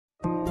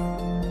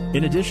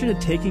In addition to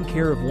taking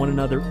care of one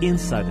another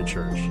inside the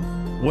church,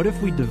 what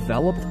if we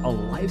developed a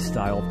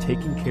lifestyle of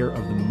taking care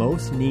of the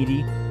most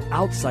needy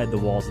outside the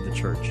walls of the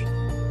church?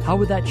 How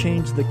would that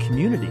change the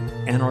community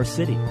and our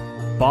city?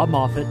 Bob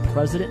Moffett,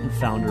 president and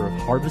founder of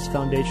Harvest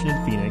Foundation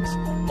in Phoenix,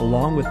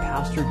 along with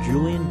Pastor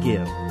Julian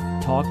Gibb,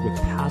 talk with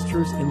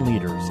pastors and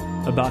leaders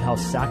about how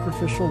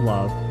sacrificial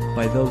love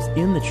by those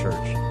in the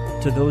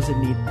church to those in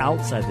need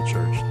outside the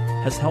church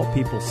has helped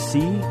people see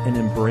and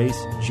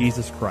embrace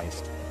Jesus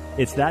Christ.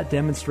 It's that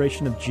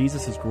demonstration of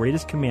Jesus'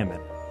 greatest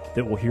commandment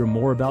that we'll hear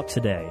more about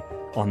today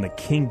on The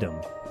Kingdom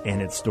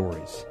and Its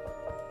Stories.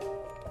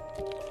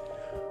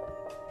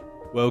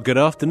 Well, good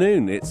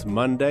afternoon. It's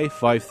Monday,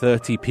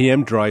 5:30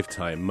 p.m. drive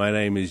time. My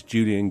name is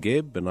Julian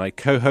Gibb, and I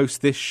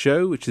co-host this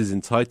show, which is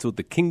entitled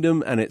The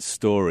Kingdom and Its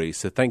Stories.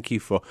 So thank you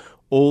for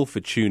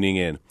tuning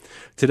in.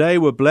 Today,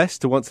 we're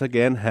blessed to once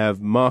again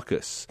have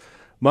Marcus.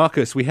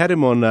 Marcus, we had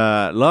him on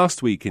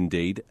last week,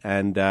 indeed,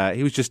 and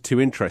he was just too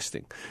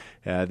interesting.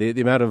 The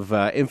amount of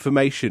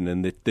information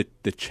and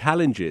the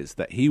challenges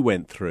that he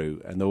went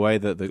through and the way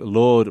that the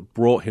Lord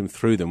brought him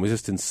through them was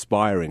just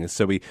inspiring. And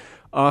so we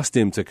asked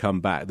him to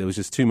come back. There was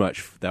just too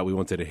much that we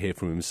wanted to hear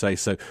from him say.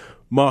 So,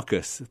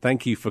 Marcus,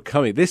 thank you for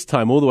coming, this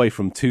time all the way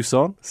from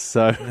Tucson.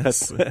 So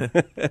yes.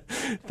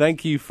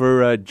 Thank you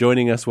for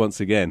joining us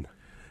once again.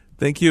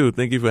 Thank you.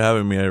 Thank you for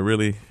having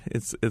me.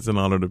 It's an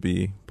honor to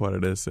be part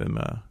of this and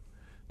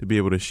to be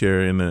able to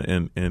share in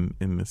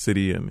the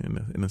city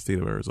and in the state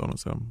of Arizona.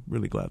 So I'm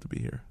really glad to be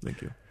here.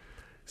 Thank you.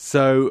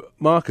 So,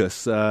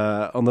 Marcus,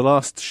 on the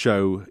last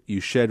show, you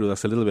shared with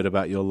us a little bit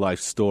about your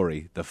life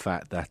story, the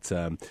fact that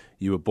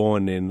you were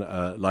born in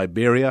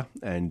Liberia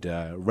and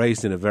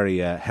raised in a very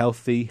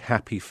healthy,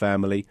 happy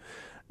family,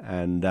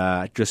 and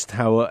just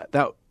how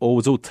that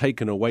was all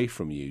taken away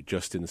from you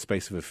just in the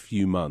space of a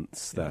few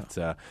months, that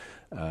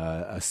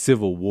a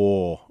civil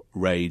war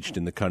raged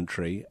in the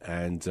country,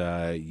 and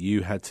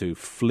you had to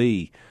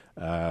flee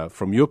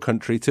from your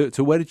country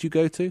to where did you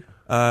go to?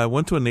 I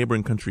went to a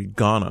neighboring country,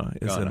 Ghana.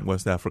 It's in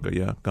West Africa.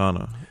 Yeah,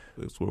 Ghana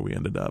is where we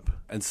ended up.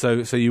 And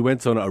so you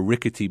went on a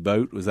rickety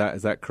boat. Is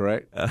that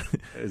correct?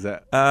 Is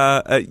that?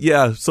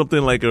 Yeah,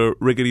 something like a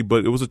rickety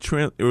boat. It was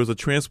a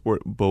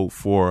transport boat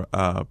for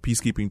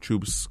peacekeeping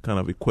troops, kind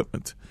of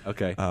equipment.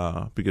 Okay.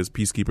 Because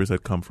peacekeepers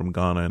had come from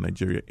Ghana and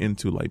Nigeria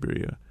into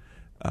Liberia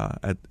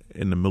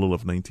in the middle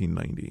of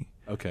 1990.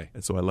 Okay.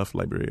 And so I left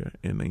Liberia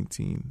in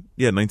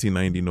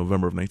 1990,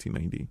 November of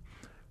 1990,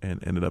 and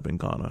ended up in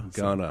Ghana.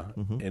 Ghana,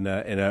 in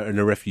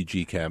a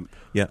refugee camp.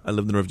 Yeah, I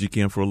lived in a refugee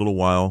camp for a little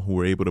while. We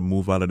were able to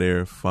move out of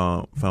there,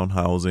 found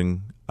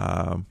housing,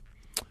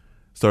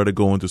 started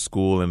going to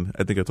school, and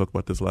I think I talked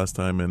about this last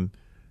time, and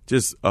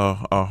just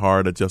a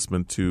hard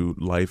adjustment to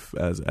life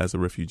as a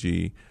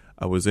refugee.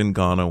 I was in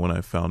Ghana when I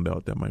found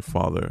out that my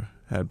father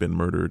had been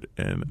murdered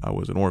and I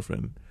was an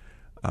orphan.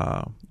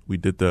 We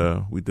did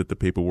the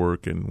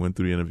paperwork and went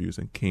through the interviews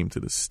and came to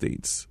the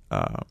States.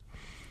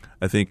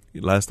 I think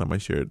last time I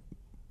shared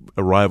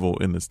arrival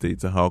in the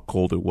States and how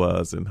cold it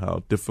was and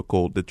how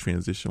difficult the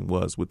transition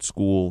was with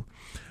school.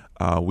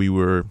 We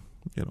were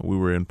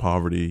in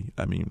poverty.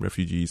 I mean,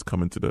 refugees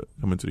coming to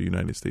the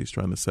United States,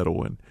 trying to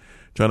settle and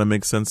trying to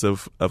make sense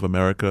of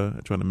America,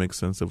 trying to make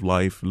sense of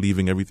life,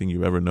 leaving everything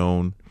you've ever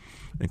known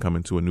and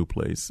coming to a new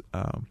place.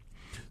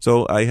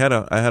 So I had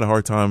a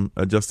hard time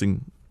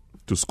adjusting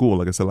to school.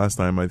 Like I said last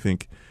time, I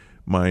think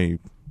my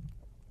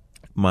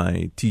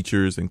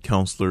teachers and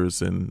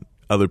counselors and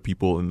other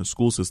people in the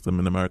school system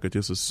in America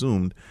just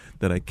assumed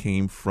that I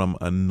came from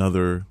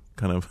another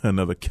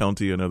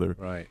county,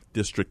 another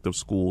district of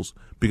schools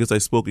because I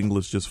spoke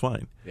English just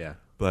fine. Yeah.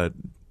 But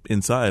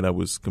inside I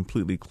was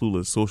completely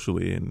clueless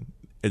socially, and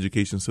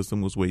education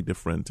system was way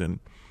different, and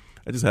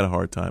I just had a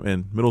hard time.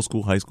 And middle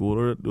school, high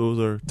school, those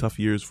are tough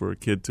years for a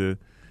kid to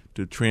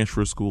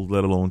transfer schools,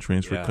 let alone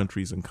transfer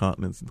countries and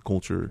continents and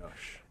culture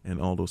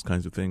and all those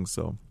kinds of things.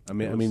 So I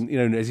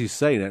mean, as you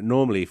say, that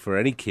normally for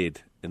any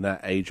kid in that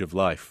age of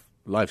life,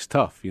 life's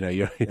tough.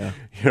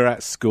 You're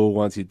at school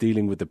once, you're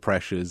dealing with the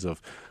pressures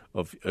of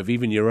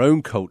even your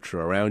own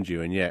culture around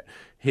you, and yet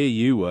here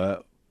you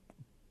were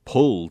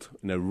pulled,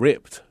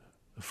 ripped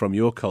from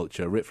your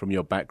culture, ripped from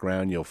your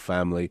background, your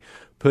family,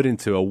 put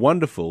into a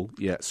wonderful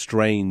yet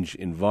strange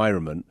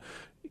environment.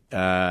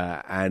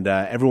 And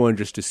everyone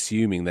just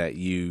assuming that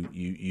you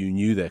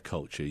knew their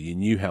culture, you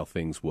knew how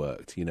things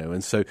worked,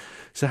 and so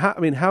how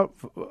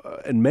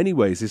in many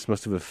ways this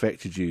must have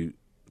affected you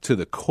to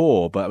the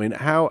core. But I mean,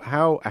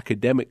 how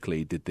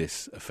academically did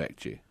this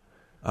affect you?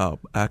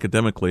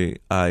 Academically,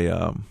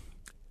 I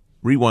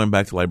rewind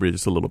back to Liberia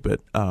just a little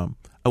bit. I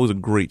was a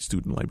great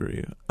student in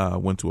Liberia.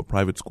 Went to a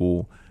private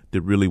school,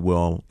 did really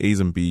well, A's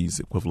and B's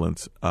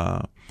equivalent.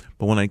 But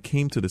when I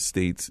came to the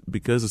States,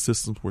 because the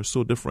systems were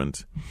so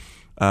different.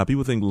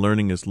 People think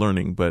learning is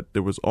learning, but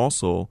there was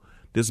also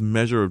this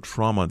measure of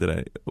trauma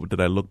that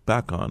I look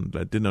back on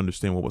that I didn't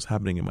understand what was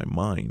happening in my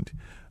mind.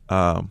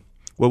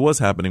 What was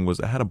happening was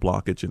I had a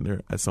blockage in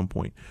there at some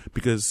point,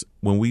 because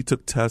when we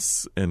took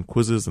tests and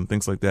quizzes and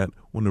things like that,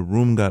 when the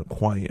room got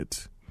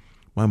quiet,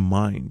 my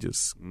mind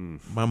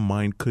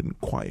couldn't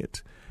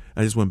quiet.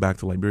 I just went back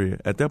to Liberia.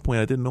 At that point,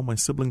 I didn't know my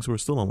siblings were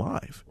still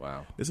alive.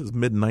 Wow. This is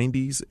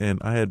mid-'90s,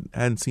 and I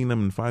hadn't seen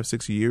them in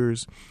 5-6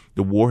 years.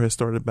 The war had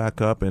started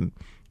back up, and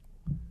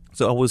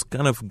so I was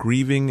kind of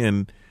grieving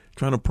and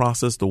trying to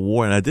process the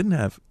war, and I didn't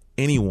have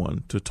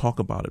anyone to talk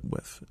about it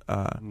with.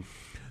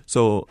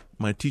 So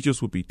my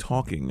teachers would be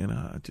talking, and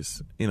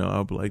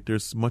I'd be like,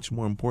 there's much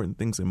more important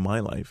things in my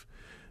life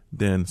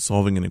than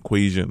solving an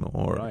equation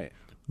or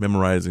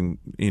memorizing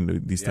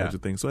these types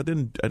of things. So I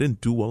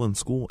didn't do well in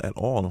school at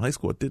all. In high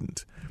school, I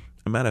didn't.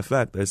 As a matter of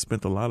fact, I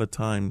spent a lot of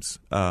times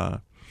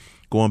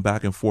going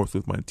back and forth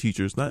with my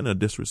teachers, not in a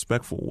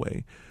disrespectful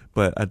way,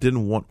 but I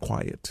didn't want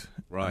quiet.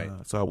 Right.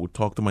 So I would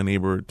talk to my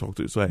neighbor,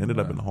 so I ended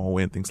up in the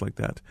hallway and things like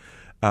that.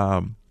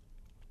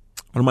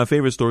 One of my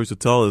favorite stories to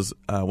tell is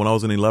when I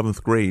was in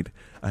 11th grade,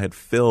 I had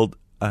failed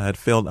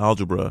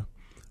algebra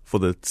for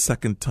the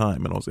second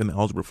time, and I was in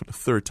algebra for the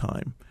third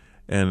time.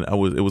 And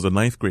it was a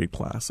 9th grade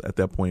class. At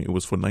that point, it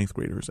was for 9th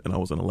graders, and I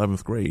was in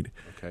 11th grade.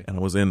 Okay. And I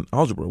was in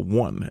algebra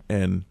 1,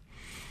 and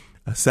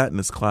I sat in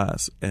this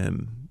class,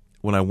 and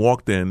when I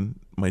walked in,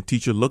 my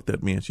teacher looked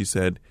at me and she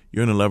said,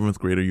 "You're an 11th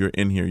grader, you're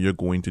in here, you're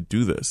going to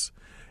do this."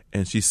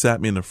 And she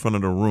sat me in the front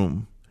of the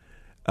room,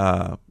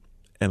 and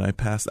I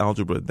passed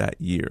algebra that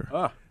year.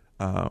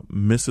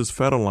 Mrs.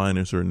 Federline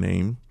is her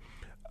name.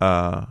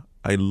 I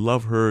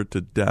love her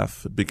to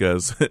death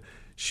because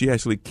she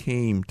actually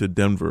came to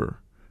Denver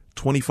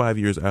 25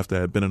 years after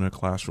I had been in her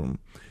classroom,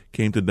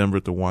 came to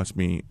Denver to watch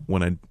me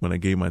when I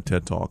gave my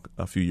TED Talk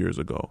a few years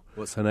ago.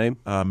 What's her name?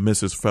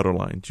 Mrs.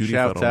 Federline. Judy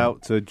Shout Federline.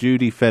 out to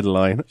Judy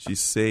Federline. She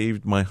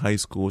saved my high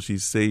school. She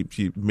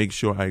made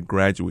sure I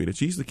graduated.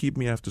 She used to keep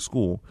me after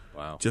school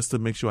just to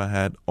make sure I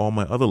had all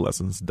my other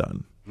lessons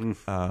done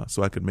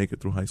so I could make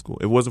it through high school.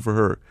 If it wasn't for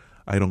her,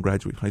 I don't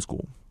graduate high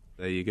school.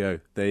 There you go.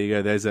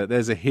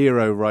 There's a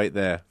hero right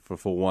there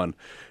for one.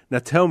 Now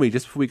tell me,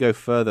 just before we go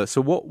further,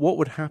 so what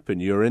would happen?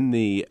 You're in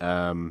the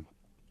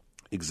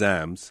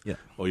exams,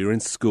 or you're in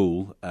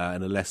school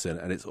in a lesson,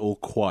 and it's all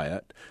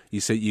quiet. You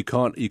say you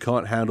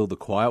can't handle the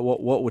quiet.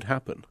 What would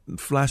happen?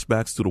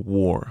 Flashbacks to the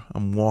war.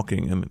 I'm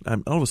walking, and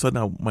all of a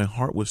sudden my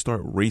heart would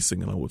start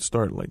racing, and I would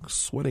start like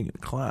sweating in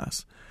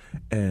class,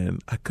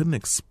 and I couldn't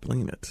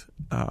explain it.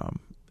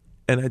 And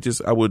I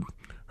would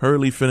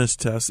hurriedly finish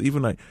tests,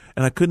 and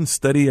I couldn't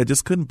study. I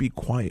just couldn't be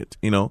quiet,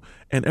 And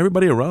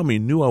everybody around me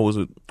knew I was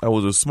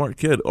a smart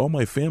kid. All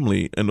my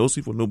family and those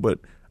people knew, but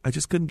I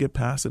just couldn't get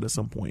past it at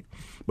some point.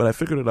 But I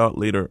figured it out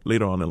later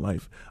on in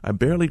life. I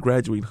barely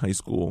graduated high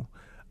school.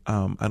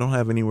 I don't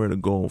have anywhere to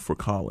go for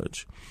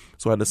college,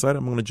 so I decided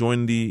I'm going to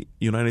join the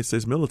United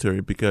States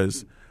military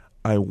because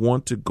I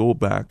want to go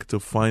back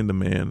to find the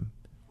man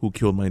who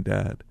killed my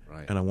dad,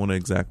 and I want to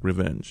exact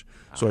revenge.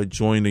 So I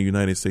joined the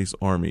United States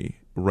Army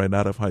right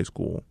out of high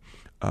school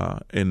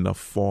in the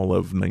fall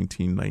of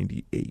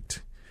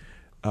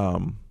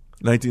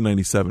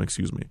 1997,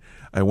 excuse me.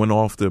 I went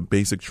off to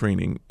basic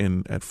training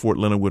at Fort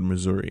Leonard Wood,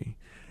 Missouri.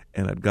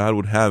 And God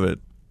would have it,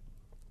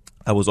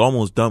 I was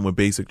almost done with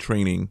basic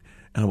training,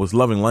 and I was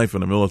loving life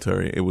in the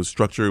military. It was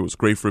structured. It was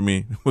great for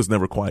me. It was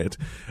never quiet.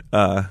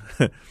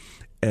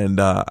 And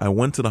I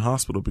went to the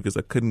hospital because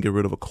I couldn't get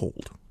rid of a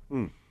cold.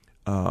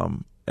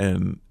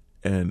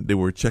 And they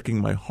were checking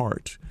my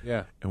heart.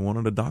 Yeah. And one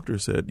of the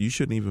doctors said, "You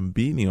shouldn't even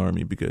be in the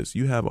Army because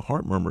you have a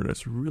heart murmur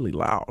that's really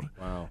loud."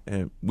 Wow.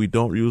 And we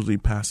don't usually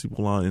pass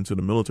people on into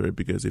the military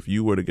because if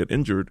you were to get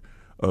injured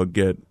or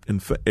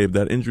if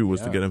that injury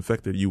was to get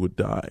infected, you would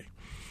die.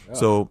 Yeah.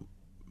 So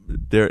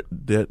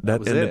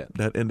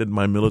that ended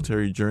my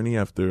military journey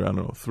after,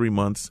 3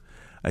 months.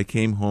 I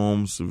came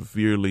home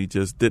severely,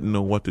 just didn't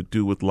know what to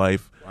do with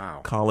life.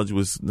 Wow. College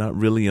was not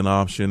really an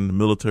option. The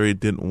military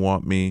didn't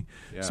want me.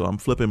 Yeah. So I'm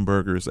flipping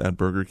burgers at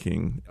Burger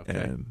King,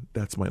 and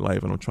that's my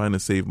life. And I'm trying to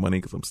save money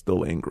because I'm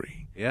still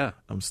angry. Yeah.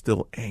 I'm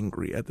still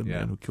angry at the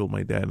man who killed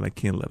my dad, and I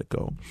can't let it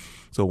go.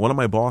 So one of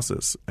my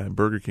bosses at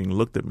Burger King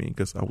looked at me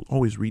because I would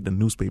always read the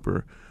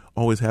newspaper,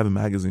 always having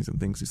magazines and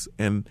things.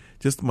 And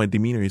just my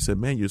demeanor, he said,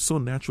 "Man, you're so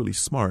naturally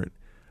smart.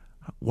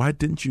 Why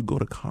didn't you go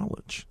to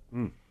college?"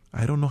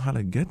 "I don't know how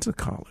to get to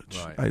college,"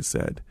 I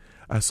said.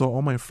 I saw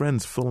all my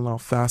friends filling out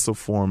FAFSA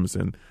forms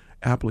and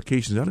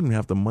applications. I didn't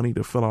have the money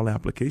to fill out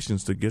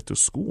applications to get to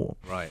school.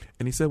 Right.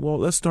 And he said, "Well,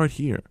 let's start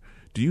here.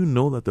 Do you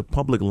know that the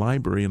public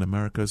library in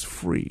America is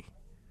free?"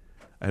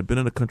 I had been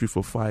in the country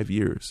for 5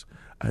 years.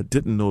 I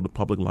didn't know the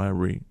public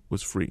library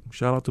was free.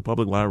 Shout out to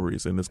public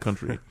libraries in this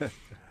country.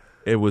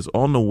 It was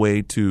on the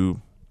way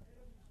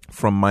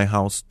from my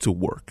house to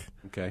work.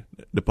 Okay.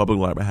 The public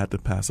library, I had to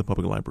pass the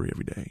public library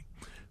every day.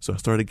 So I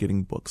started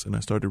getting books, and I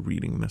started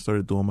reading, and I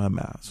started doing my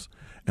maths,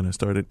 and I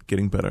started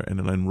getting better. And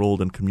then I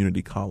enrolled in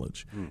community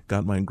college,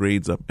 got my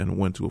grades up, and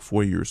went to a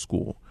 4-year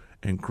school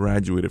and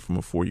graduated from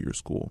a 4-year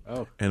school.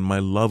 Oh. And my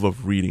love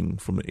of reading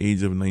from the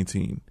age of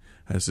 19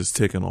 has just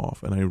taken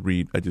off. And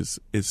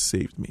it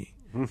saved me.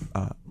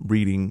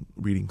 Reading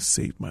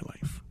saved my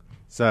life.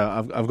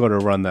 So I've got to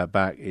run that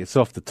back. It's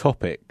off the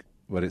topic,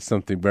 but it's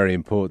something very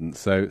important.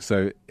 So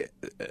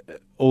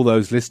all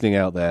those listening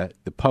out there,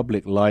 the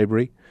public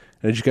library,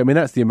 I mean,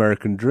 that's the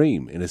American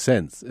dream in a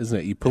sense, isn't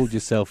it? You pulled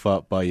yourself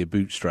up by your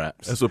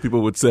bootstraps. That's what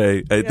people would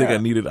say. I think I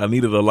needed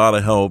a lot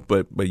of help,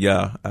 but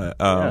yeah.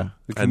 The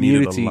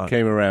community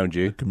came around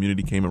you. The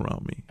community came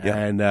around me. Yeah.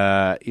 And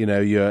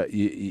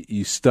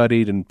you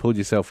studied and pulled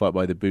yourself up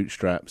by the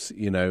bootstraps.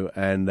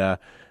 And then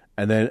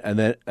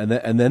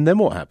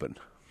what happened?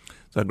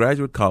 So I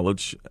graduated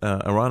college,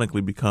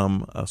 ironically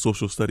become a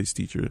social studies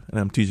teacher, and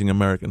I'm teaching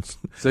Americans.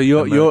 So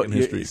you're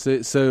history.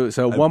 So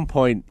at one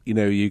point,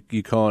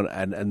 you can't,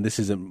 and this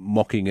isn't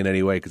mocking in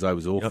any way because I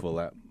was awful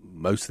at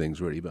most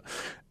things really, but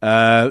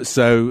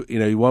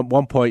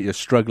one point you're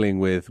struggling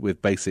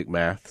with basic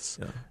maths,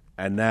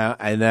 and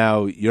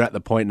now you're at the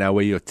point now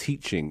where you're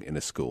teaching in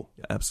a school.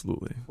 Yeah,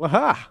 absolutely.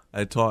 Waha!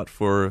 I taught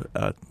for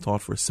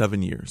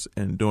 7 years,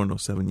 and during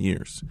those 7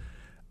 years.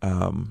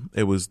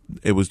 It was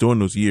during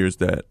those years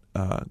that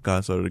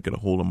God started to get a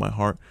hold of my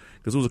heart,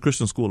 because it was a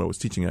Christian school I was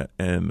teaching at,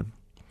 and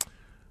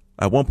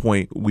at one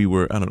point we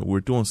were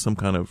doing some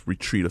kind of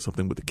retreat or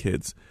something with the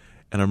kids,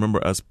 and I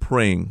remember us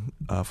praying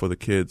for the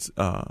kids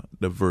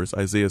the verse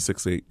Isaiah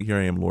 6:8, "Here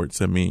I am, Lord,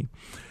 send me."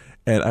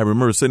 And I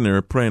remember sitting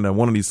there praying that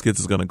one of these kids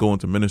is going to go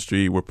into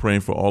ministry. We're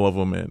praying for all of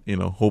them, and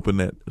hoping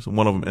that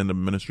one of them end up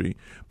in ministry.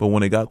 But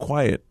when it got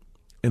quiet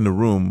in the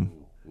room,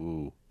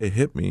 it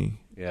hit me.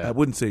 Yeah. I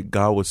wouldn't say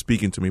God was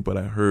speaking to me, but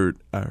I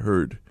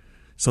heard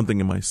something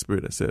in my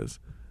spirit that says,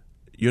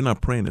 "You're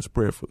not praying this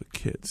prayer for the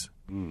kids.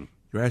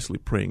 You're actually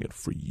praying it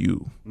for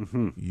you.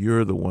 Mm-hmm.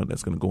 You're the one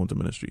that's going to go into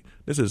ministry."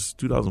 This is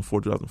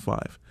 2004,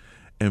 2005.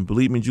 And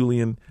believe me,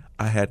 Julian,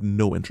 I had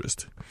no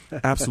interest,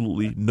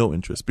 absolutely no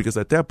interest, because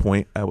at that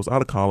point I was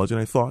out of college and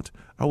I thought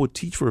I would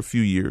teach for a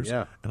few years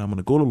and I'm going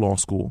to go to law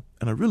school,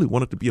 and I really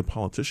wanted to be a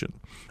politician.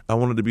 I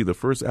wanted to be the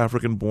first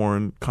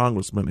African-born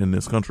congressman in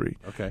this country.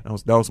 Okay,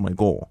 that was my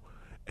goal.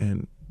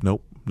 And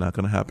nope, not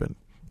going to happen.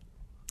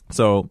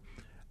 So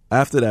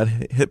after that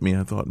hit me,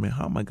 I thought, man,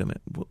 how am I going to,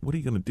 what are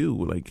you going to do?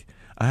 Like,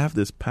 I have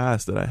this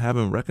past that I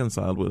haven't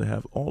reconciled with. I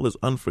have all this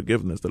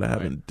unforgiveness that I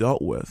haven't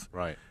dealt with.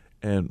 Right.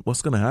 And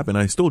what's going to happen?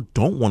 I still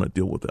don't want to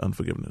deal with the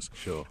unforgiveness.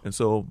 Sure. And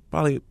so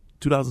probably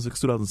 2006,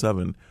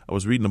 2007, I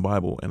was reading the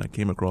Bible and I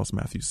came across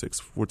Matthew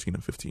 6:14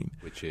 and 15.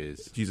 Which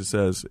is? Jesus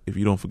says, if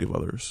you don't forgive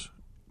others,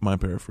 my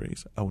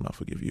paraphrase, I will not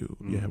forgive you.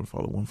 Mm-hmm. Your Heavenly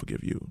Father won't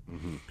forgive you.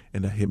 Mm-hmm.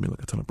 And that hit me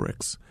like a ton of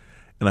bricks.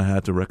 And I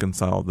had to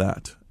reconcile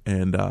that.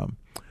 And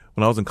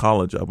when I was in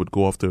college, I would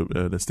go off to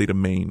the state of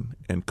Maine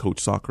and coach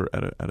soccer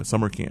at a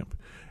summer camp.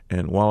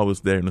 And while I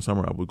was there in the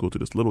summer, I would go to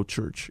this little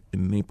church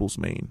in Naples,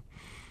 Maine,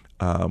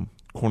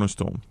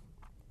 Cornerstone.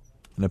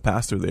 And the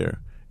pastor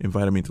there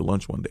invited me to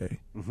lunch one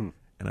day. Mm-hmm.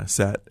 And I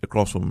sat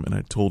across from him and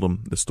I told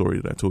him the story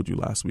that I told you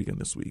last week and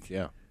this week.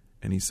 Yeah.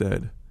 And he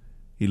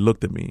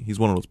looked at me. He's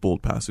one of those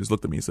bold pastors. He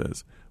looked at me and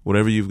says,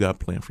 whatever you've got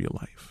planned for your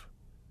life,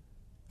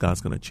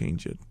 God's going to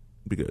change it,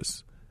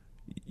 because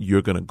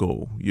you're going to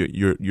go.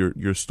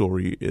 Your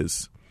story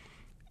is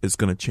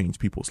going to change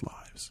people's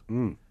lives.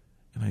 Mm.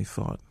 And I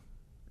thought,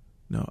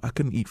 no, I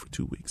couldn't eat for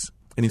 2 weeks.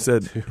 And he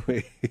said,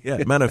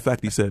 matter of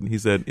fact, he said,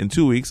 in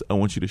 2 weeks, I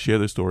want you to share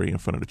the story in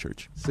front of the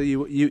church. So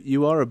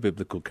you are a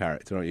biblical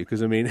character, aren't you?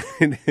 Because, I mean,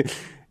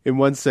 in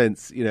one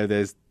sense,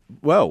 there's,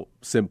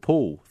 St.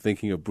 Paul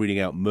thinking of breathing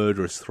out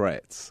murderous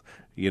threats,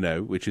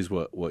 which is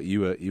what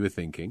you were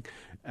thinking.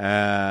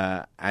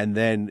 And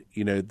then,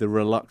 the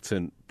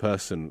reluctant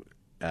person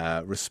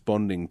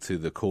responding to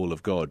the call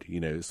of God,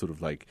 sort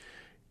of like,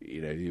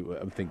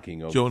 I'm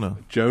thinking of Jonah,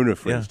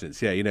 for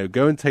instance. Yeah,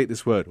 go and take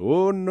this word.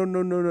 Oh, no,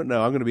 I'm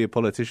going to be a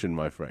politician,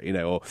 my friend,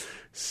 or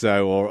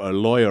a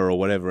lawyer or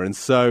whatever. And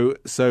so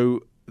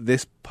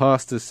this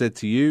pastor said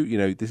to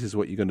you, this is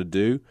what you're going to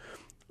do.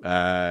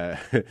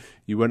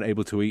 You weren't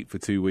able to eat for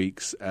 2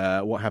 weeks.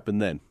 What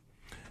happened then?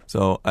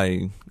 So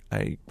I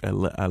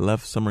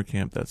left summer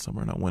camp that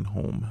summer and I went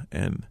home,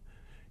 and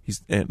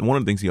one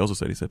of the things he also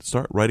said, he said,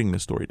 start writing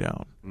this story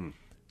down. Mm.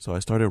 So I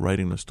started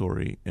writing the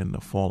story in the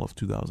fall of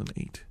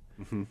 2008.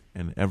 Mm-hmm.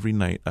 And every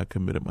night I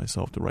committed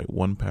myself to write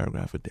one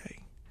paragraph a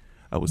day.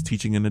 I was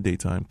teaching in the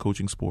daytime,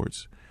 coaching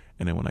sports.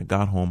 And then when I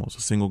got home, I was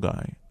a single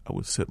guy. I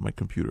would sit at my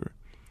computer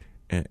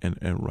and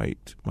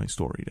write my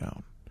story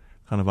down.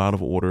 Kind of out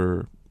of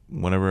order.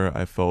 Whenever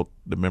I felt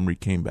the memory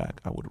came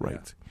back, I would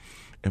write. Yeah.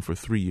 And for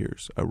 3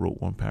 years, I wrote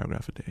one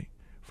paragraph a day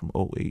from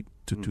 2008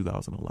 to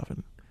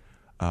 2011.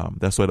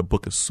 That's why the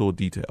book is so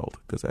detailed,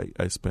 because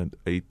I spent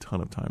a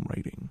ton of time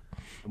writing.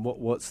 And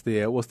what's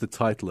the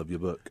title of your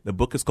book? The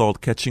book is called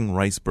Catching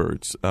Rice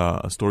Birds,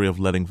 a story of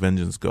letting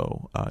vengeance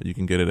go. You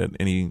can get it at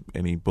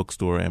any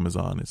bookstore.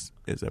 Amazon is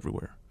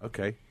everywhere.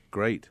 Okay,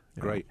 great.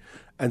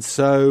 And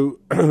so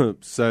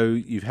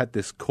you've had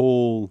this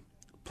call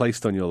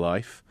placed on your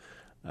life,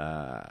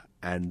 but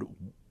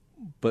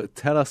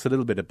tell us a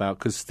little bit about,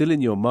 because still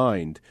in your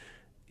mind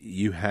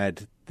you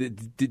had.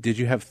 Did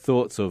you have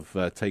thoughts of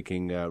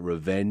taking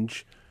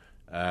revenge?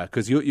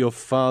 Because your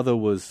father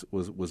was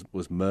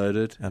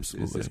murdered.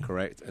 Absolutely, is this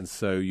correct? And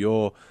so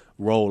your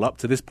role up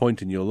to this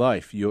point in your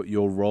life,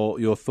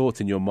 your thought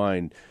in your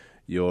mind,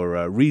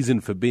 your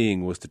reason for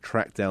being was to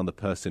track down the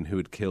person who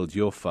had killed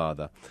your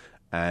father.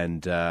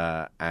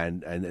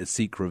 and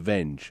seek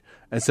revenge.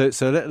 And so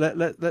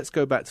let's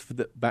go back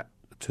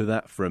to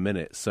that for a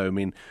minute. So I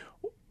mean,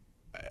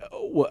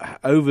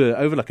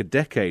 over like a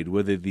decade,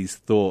 were there these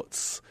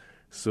thoughts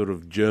sort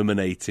of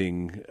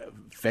germinating,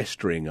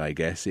 festering, I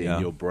guess, in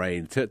your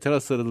brain? Tell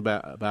us a little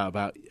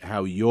about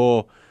how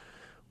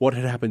what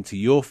had happened to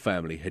your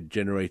family had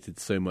generated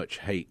so much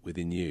hate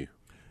within you.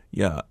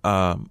 Yeah,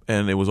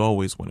 and it was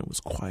always when it was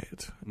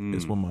quiet.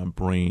 It's when my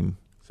brain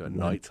at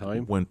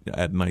nighttime went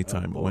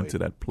to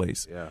that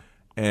place. Yeah.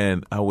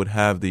 And I would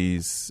have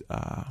these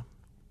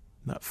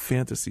not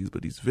fantasies,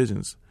 but these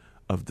visions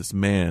of this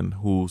man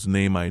whose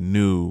name I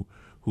knew,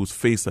 whose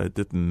face I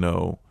didn't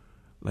know,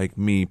 like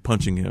me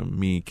punching him,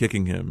 me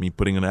kicking him, me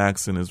putting an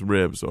axe in his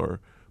ribs or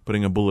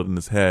putting a bullet in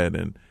his head,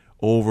 and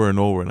over, and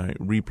I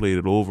replayed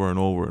it over and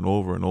over and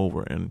over and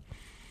over, and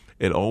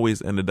it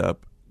always ended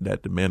up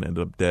that the man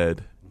ended up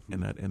dead,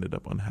 and I ended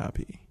up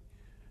unhappy.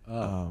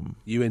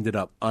 You ended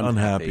up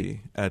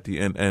unhappy at the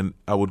end, and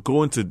I would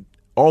go into,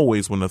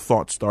 always when the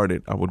thought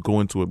started, I would go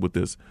into it with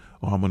this,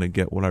 I'm going to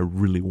get what I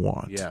really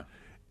want. Yeah.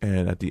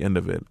 And at the end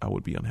of it, I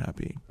would be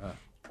unhappy.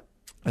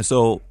 And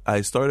so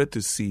I started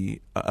to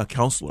see a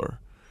counselor,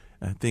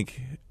 I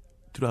think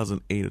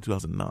 2008 or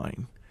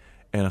 2009,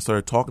 and I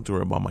started talking to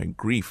her about my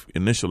grief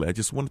initially. I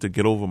just wanted to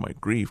get over my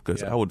grief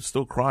because I would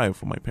still cry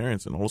for my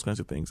parents and all those kinds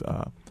of things.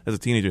 As a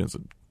teenager, as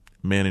a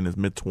man in his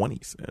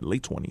mid-20s,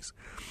 late 20s.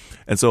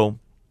 And so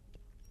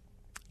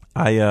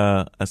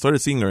I started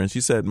seeing her, and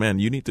she said, man,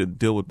 you need to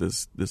deal with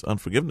this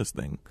unforgiveness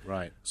thing.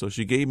 Right. So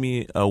she gave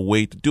me a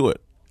way to do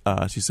it.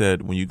 She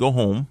said, when you go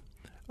home,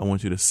 I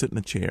want you to sit in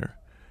a chair,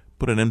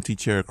 put an empty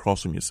chair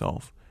across from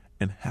yourself,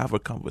 and have a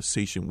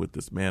conversation with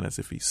this man as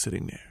if he's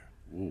sitting there.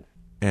 Ooh.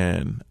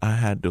 And I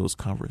had those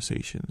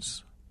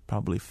conversations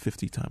probably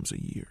 50 times a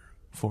year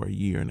for a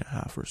year and a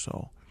half or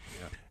so.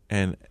 Yeah.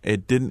 And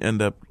it didn't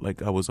end up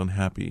like I was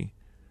unhappy,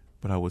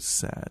 but I was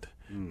sad.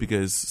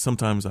 Because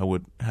sometimes I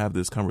would have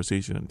this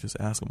conversation and just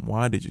ask him,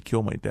 why did you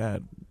kill my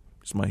dad?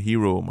 He's my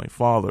hero, my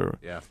father.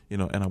 Yeah.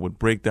 And I would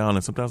break down,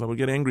 and sometimes I would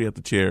get angry at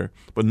the chair,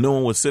 but no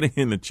one was sitting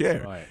in the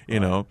chair. Right.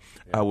 Yeah.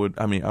 I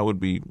would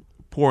be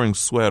pouring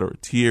sweat or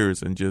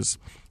tears and just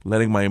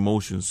letting my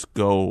emotions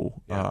go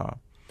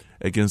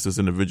against this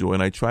individual.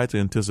 And I tried to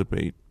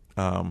anticipate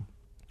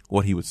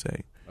what he would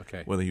say.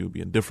 Okay. Whether he would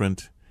be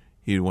indifferent,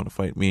 he'd want to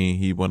fight me,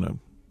 he'd want to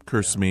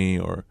curse me,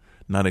 or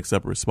not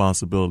accept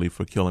responsibility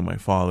for killing my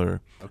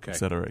father, et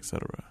cetera, et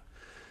cetera.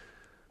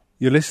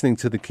 You're listening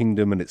to The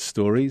Kingdom and Its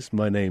Stories.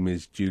 My name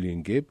is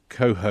Julian Gibb,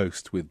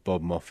 co-host with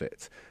Bob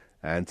Moffat.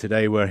 And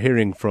today we're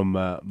hearing from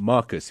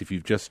Marcus, if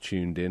you've just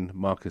tuned in,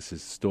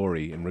 Marcus's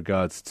story in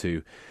regards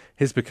to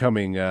his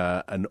becoming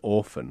an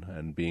orphan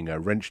and being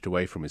wrenched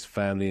away from his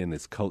family and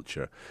his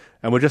culture.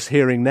 And we're just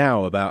hearing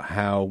now about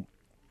how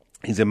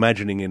he's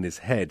imagining in his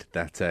head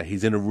that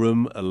he's in a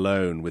room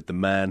alone with the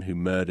man who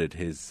murdered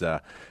his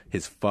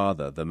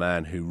father, the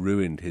man who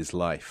ruined his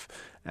life,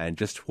 and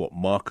just what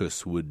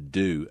Marcus would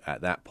do at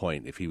that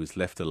point if he was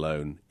left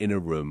alone in a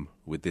room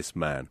with this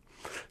man.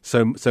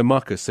 So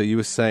Marcus, so you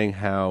were saying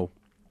how,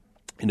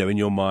 in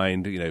your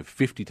mind,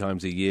 50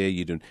 times a year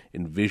you'd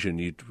envision,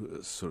 you'd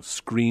sort of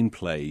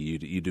screenplay,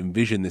 you'd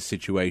envision this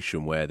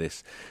situation where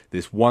this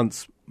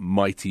once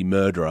mighty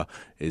murderer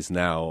is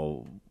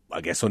now, I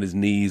guess, on his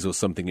knees or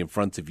something in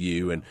front of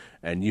you,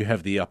 and you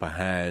have the upper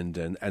hand,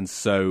 and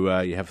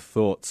so you have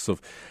thoughts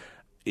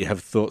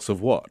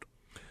of what?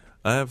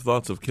 I have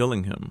thoughts of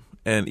killing him,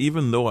 and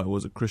even though I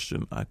was a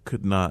Christian, I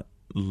could not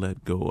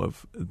let go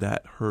of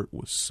that. Hurt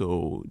was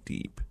so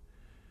deep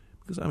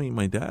because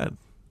my dad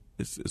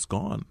is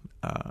gone.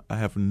 I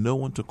have no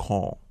one to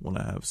call when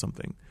I have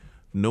something.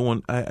 No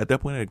one. At that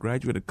point, I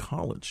graduated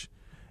college,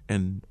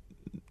 and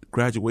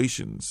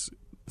graduations,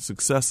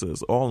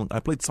 successes. I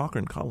played soccer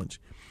in college.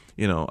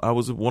 I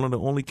was one of the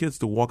only kids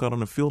to walk out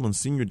on the field on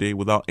senior day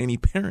without any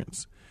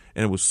parents,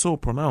 and it was so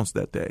pronounced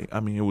that day.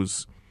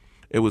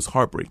 It was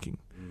heartbreaking.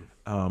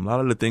 A lot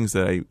of the things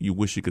that you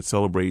wish you could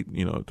celebrate,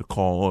 to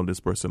call,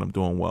 this person, I'm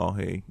doing well.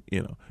 Hey,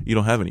 you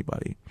don't have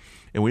anybody,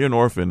 and when you're an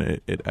orphan,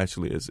 it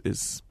actually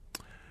is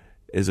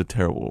a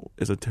terrible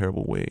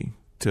way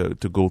to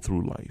go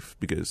through life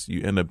because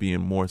you end up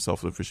being more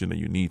self-sufficient than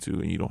you need to,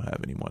 and you don't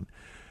have anyone.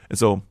 And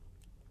so,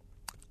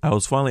 I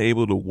was finally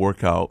able to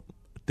work out.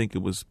 I think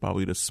it was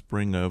probably the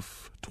spring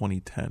of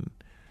 2010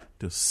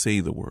 to say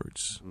the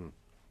words,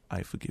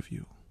 I forgive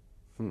you.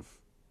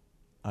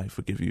 I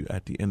forgive you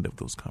at the end of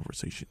those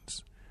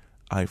conversations.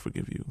 I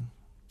forgive you.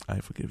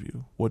 I forgive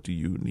you. What do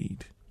you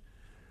need?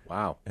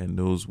 Wow. And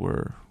those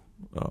were,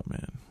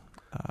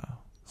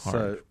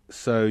 hard.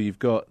 So you've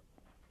got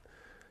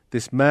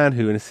this man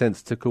who, in a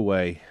sense, took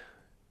away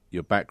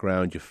your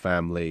background, your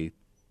family,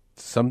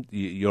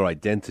 your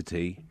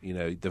identity,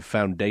 the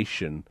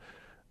foundation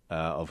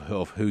of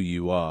who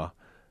you are,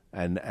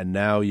 and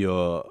now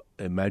you're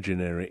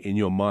imaginary in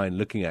your mind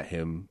looking at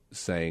him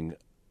saying,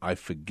 I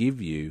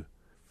forgive you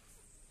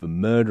for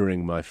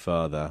murdering my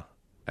father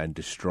and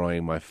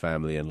destroying my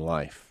family and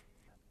life.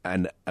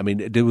 And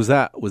was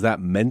that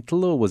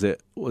mental, or was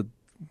it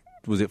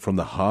was it from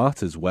the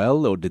heart as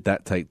well, or did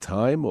that take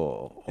time?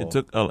 Or? It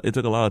took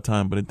a lot of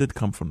time, but it did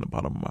come from the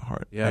bottom of my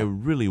heart. Yeah. I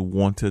really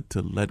wanted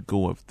to let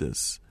go of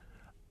this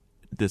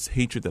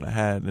hatred that I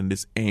had and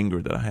this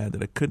anger that I had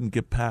that I couldn't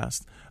get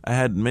past. I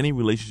had many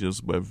relationships,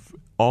 but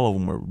all of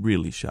them were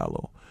really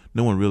shallow.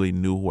 No one really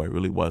knew who I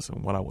really was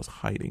and what I was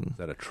hiding. Is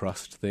that a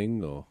trust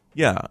thing, or?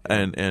 Yeah,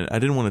 and I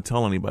didn't want to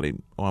tell anybody,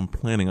 I'm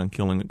planning on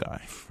killing a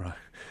guy.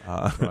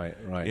 Right.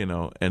 Right. You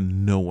know,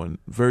 and no one,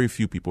 very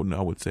few people,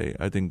 I would say.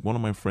 I think one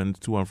of my friends,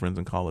 two of my friends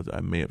in college, I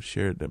may have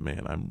shared that,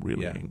 man, I'm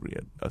really angry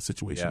at a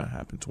situation that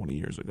happened 20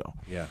 years ago.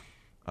 Yeah.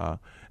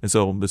 And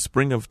so the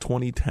spring of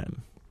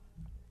 2010,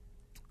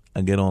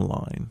 I get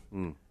online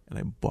and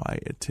I buy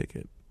a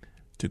ticket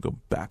to go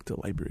back to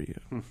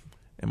Liberia.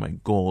 And my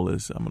goal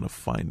is I'm going to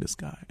find this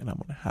guy and I'm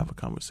going to have a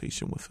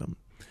conversation with him.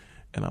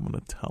 And I'm going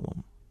to tell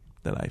him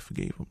that I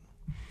forgave him.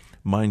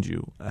 Mind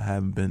you, I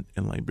haven't been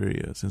in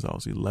Liberia since I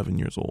was 11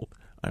 years old.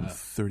 I'm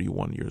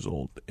 31 years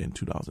old in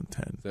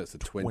 2010. So that's a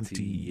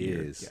 20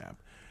 years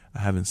gap. I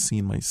haven't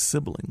seen my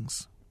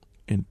siblings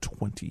in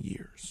 20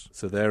 years.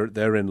 So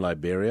they're in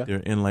Liberia? They're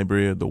in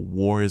Liberia. The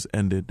war has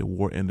ended. The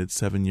war ended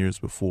 7 years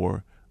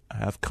before. I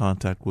have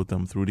contact with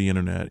them through the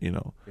internet,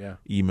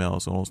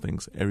 emails and all those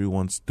things.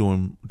 Everyone's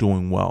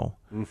doing well.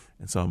 And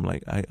so I'm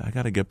like, I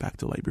got to get back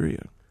to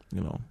Liberia,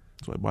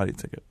 So I bought a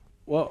ticket.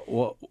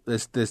 Well,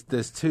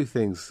 there's two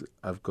things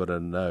I've got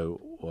to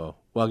know. Well,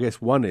 I guess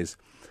one is,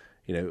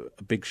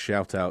 a big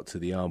shout out to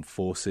the armed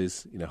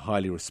forces.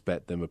 Highly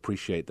respect them,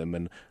 appreciate them,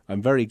 and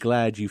I'm very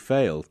glad you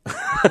failed.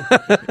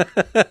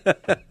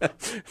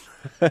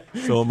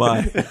 So am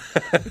I.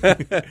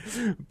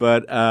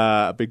 But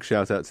a big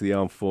shout out to the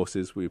armed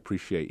forces. We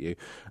appreciate you.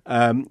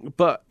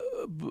 But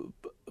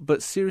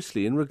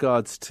seriously, in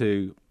regards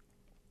to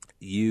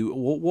you,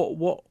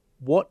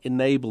 what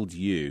enabled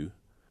you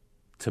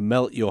to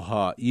melt your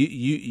heart?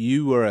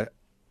 You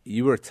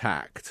were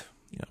attacked,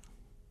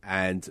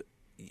 and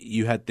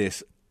you had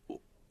this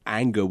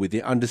anger, with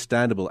the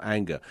understandable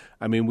anger.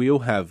 I mean, we all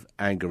have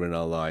anger in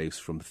our lives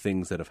from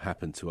things that have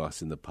happened to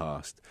us in the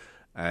past,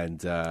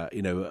 and a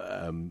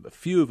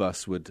few of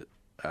us would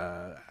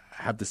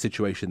have the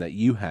situation that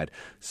you had.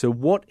 So,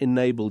 what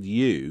enabled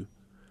you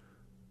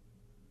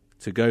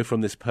to go from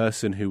this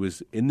person who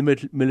was in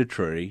the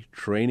military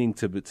training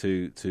to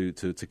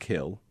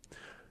kill,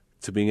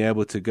 to being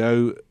able to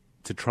go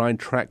to try and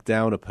track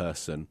down a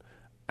person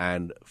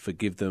and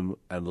forgive them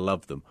and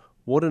love them?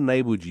 What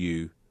enabled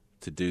you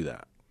to do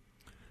that?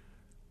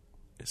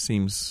 It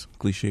seems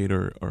cliched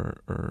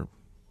or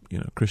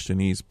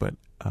Christianese, but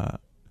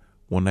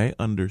when I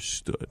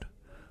understood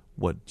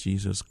what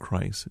Jesus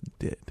Christ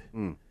did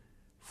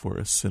for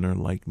a sinner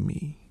like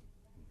me,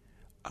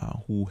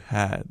 who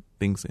had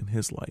things in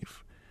his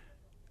life,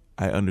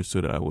 I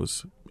understood that I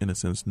was, in a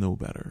sense, no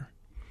better.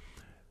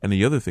 And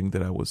the other thing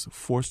that I was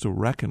forced to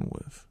reckon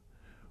with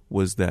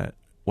was that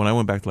when I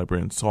went back to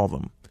Liberia and saw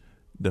them,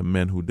 the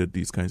men who did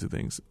these kinds of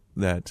things,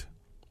 that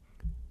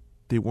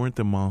they weren't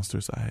the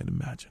monsters I had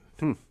imagined.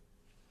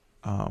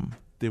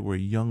 They were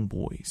young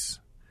boys.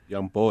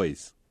 Young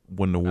boys?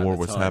 When the war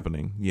was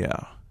happening,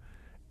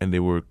 and they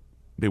were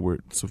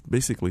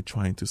basically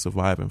trying to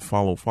survive and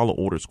follow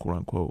orders, quote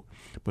unquote.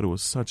 But it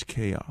was such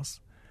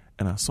chaos,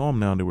 and I saw them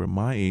now. They were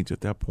my age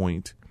at that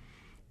point,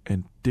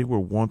 and they were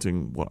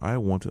wanting what I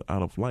wanted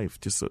out of life,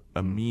 just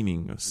a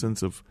meaning, a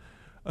sense of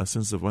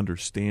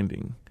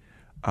understanding.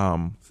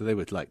 So they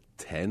were like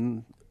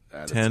 10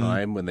 at the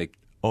time when they.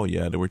 Oh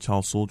yeah, they were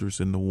child soldiers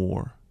in the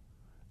war,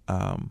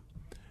 and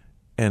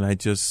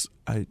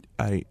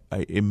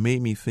it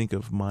made me think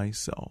of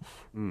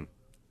myself,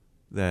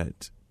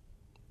 that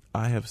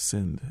I have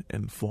sinned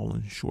and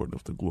fallen short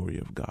of the glory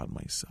of God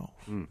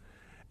myself,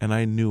 and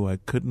I knew I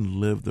couldn't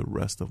live the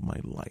rest of my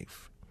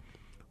life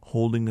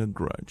holding a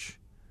grudge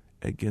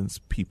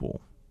against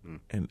people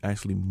and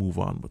actually move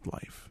on with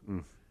life.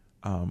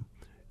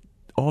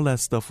 All that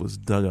stuff was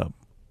dug up,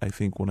 I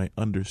think, when I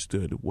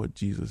understood what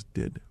Jesus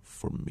did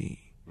for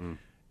me.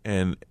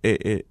 And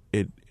it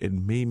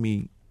made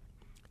me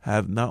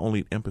have not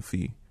only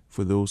empathy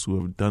for those who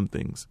have done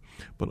things,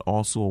 but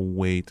also a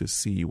way to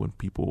see when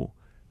people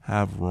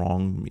have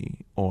wronged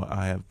me or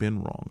I have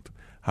been wronged.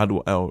 How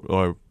do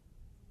I,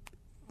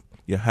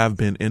 have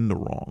been in the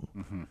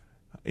wrong,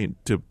 and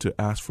to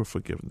ask for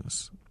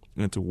forgiveness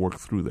and to work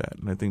through that.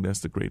 And I think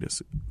that's the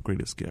greatest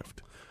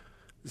gift.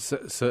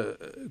 So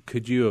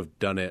could you have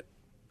done it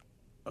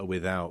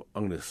without,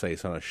 I'm going to say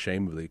it's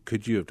unashamedly,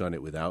 could you have done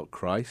it without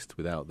Christ,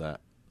 without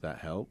that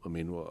help? I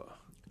mean, what?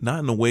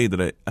 Not in a way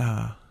that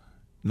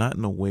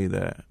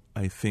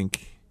I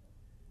think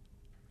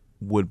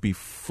would be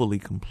fully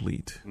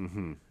complete.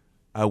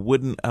 I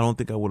don't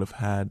think I would have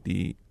had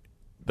the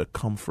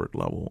comfort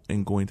level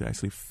in going to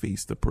actually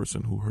face the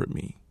person who hurt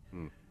me.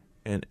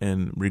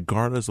 And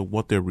regardless of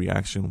what their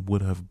reaction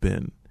would have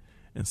been,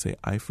 and say,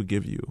 I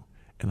forgive you,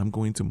 and I'm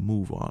going to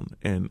move on,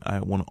 and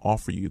I want to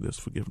offer you this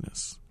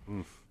forgiveness.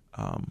 And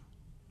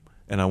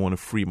I want to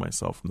free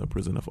myself from the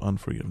prison of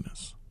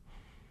unforgiveness.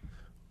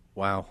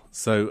 Wow.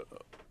 So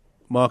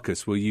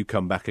Marcus, will you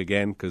come back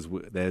again? Because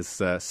there's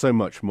so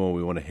much more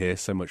we want to hear,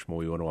 so much more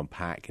we want to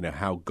unpack,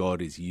 how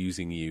God is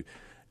using you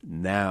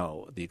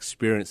now, the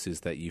experiences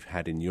that you've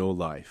had in your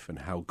life and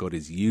how God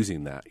is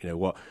using that.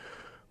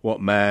 What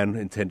man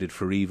intended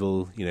for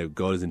evil,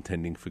 God is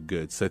intending for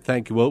good. So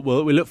thank you.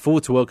 Well, we look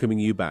forward to welcoming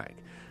you back.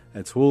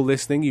 And to all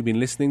listening, you've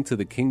been listening to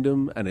The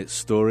Kingdom and Its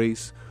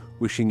Stories,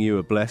 wishing you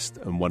a blessed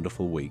and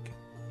wonderful week.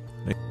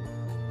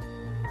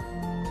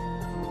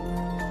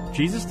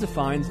 Jesus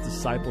defines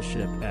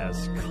discipleship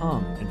as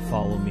come and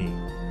follow me.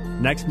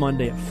 Next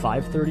Monday at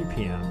 5:30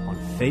 p.m. on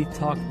Faith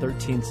Talk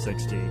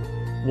 1360,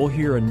 we'll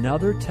hear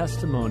another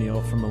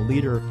testimonial from a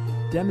leader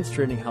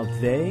demonstrating how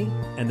they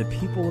and the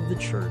people of the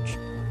church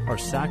are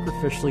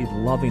sacrificially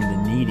loving the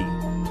needy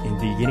and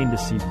beginning to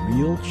see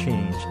real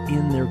change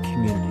in their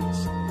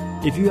communities.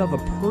 If you have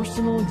a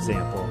personal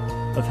example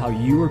of how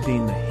you are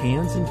being the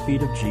hands and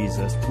feet of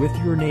Jesus with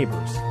your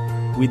neighbors,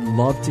 we'd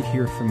love to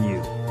hear from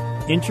you.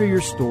 Enter your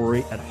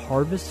story at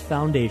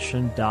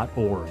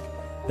harvestfoundation.org.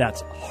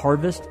 That's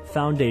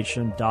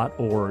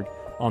harvestfoundation.org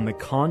on the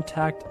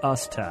Contact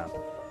Us tab.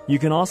 You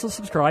can also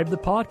subscribe to the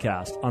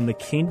podcast on The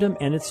Kingdom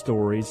and Its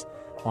Stories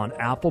on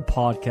Apple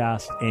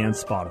Podcasts and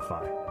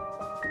Spotify.